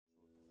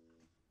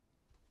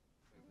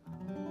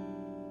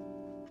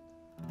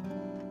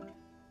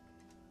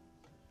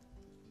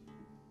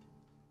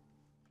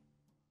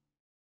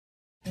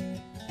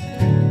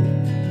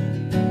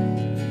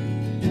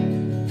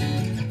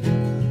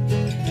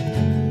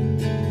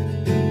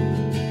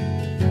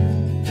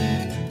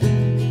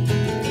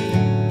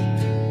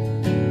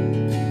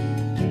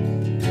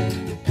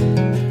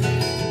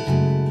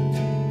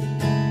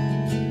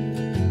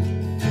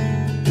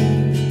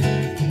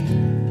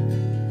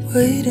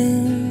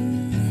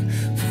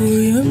for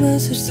your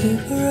message to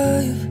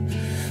arrive,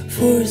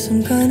 for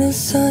some kind of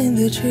sign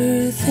that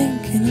you're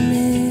thinking of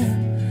me.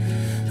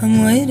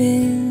 I'm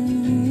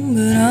waiting,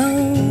 but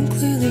I'm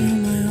clearly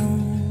on my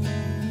own.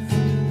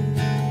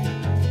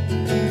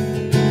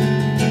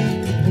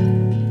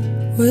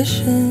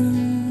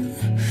 Wishing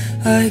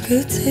I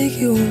could take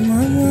you off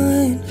my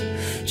mind,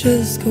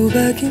 just go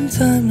back in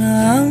time,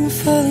 now I'm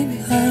falling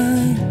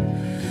behind.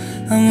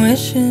 I'm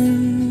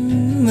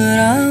wishing, but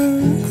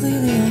I'm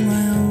clearly on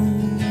my own.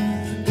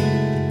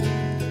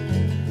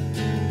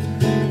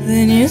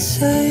 Then you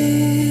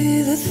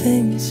say the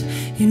things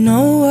you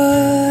know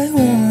I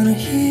wanna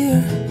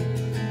hear,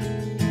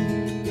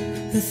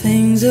 the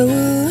things that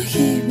will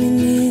keep me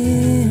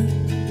near.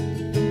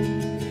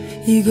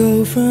 You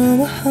go from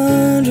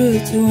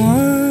 100 to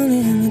 1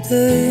 in a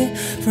day,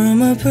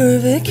 from a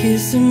perfect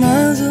kiss to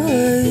miles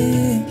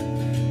away.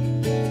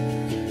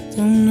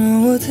 Don't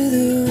know what to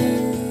do,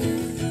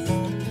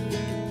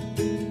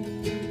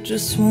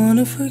 just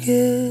wanna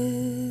forget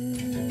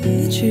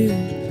you.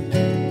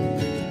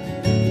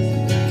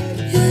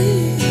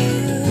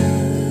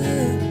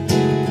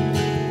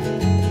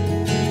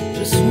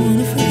 Just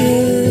wanna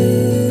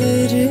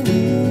forget you.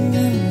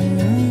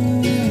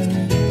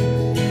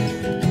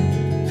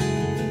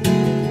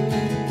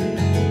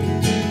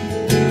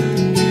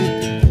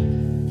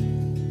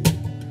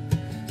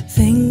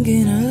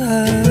 Thinking of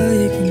how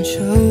you can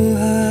show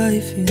how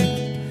you feel,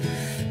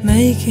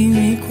 making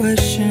me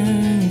question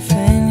if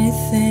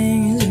anything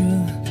is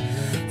real.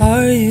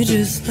 Are you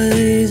just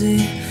lazy?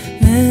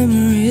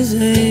 Memories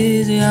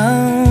hazy,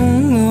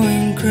 I'm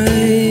going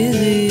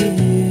crazy.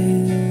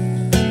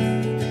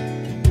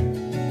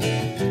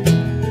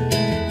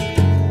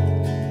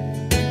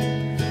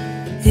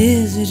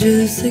 Is it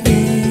just a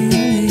game to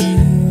you?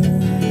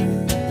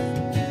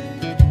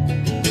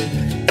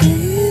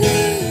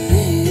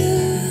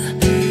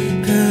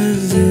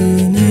 'Cause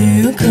then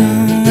you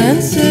come and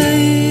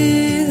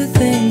say the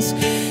things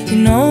you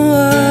know I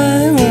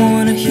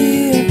wanna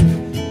hear,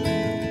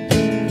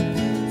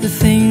 the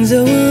things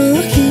that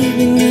will keep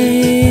me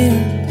near.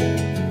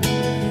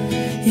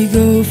 You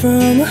go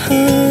from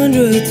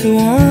 100 to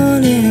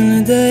 1 in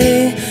a day,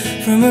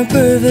 from a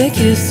perfect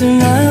kiss to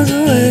miles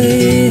away.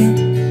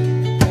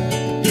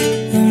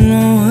 Don't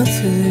know what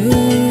to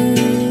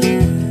do,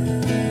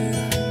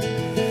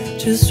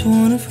 just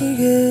wanna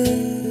forget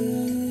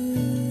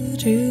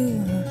you.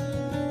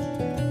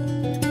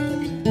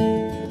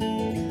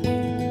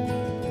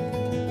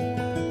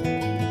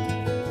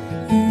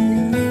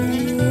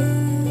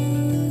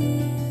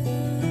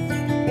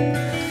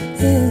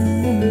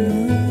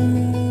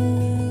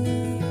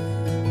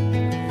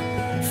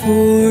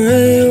 For a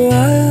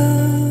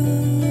while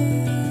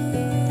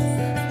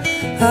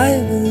I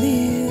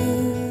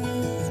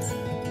believed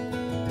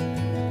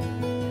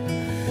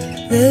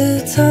that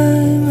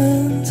time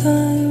and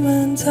time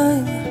and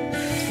time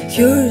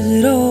cures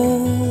it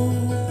all.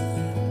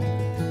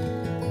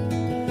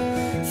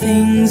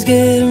 Things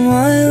get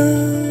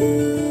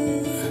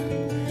wild,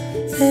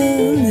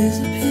 then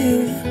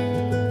disappear.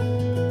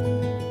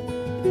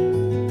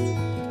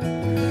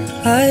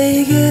 I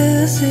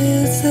guess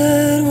it's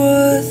that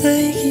what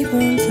they keep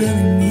on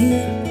telling me.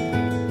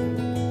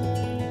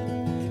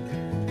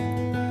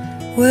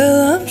 Well,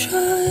 I'm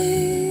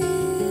trying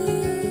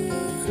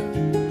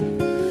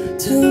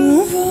to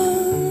move on.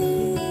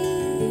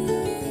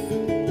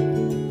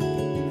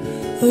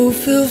 Oh,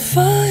 feel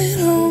fine,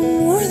 oh,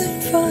 more than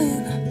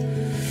fine,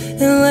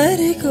 and let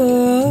it go.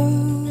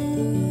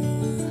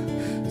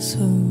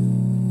 So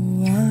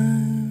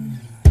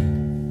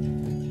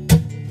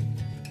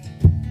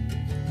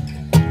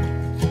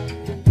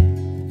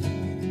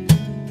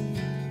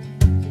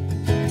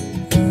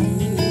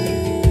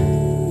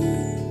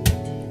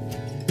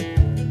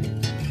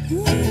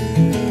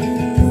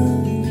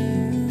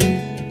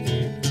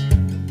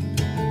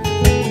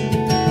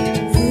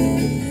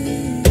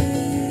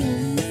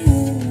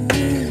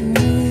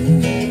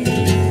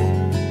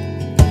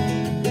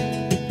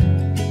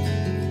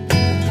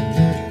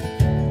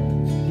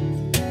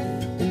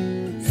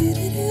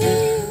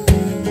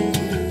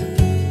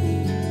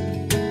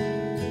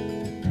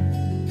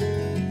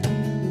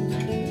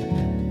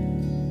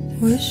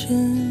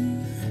wishing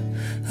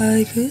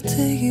I could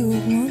take you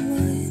off my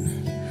mind,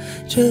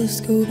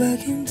 just go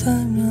back in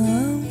time, now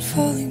I'm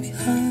falling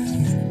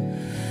behind.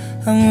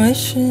 I'm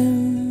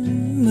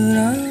wishing, but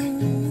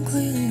I'm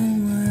clearly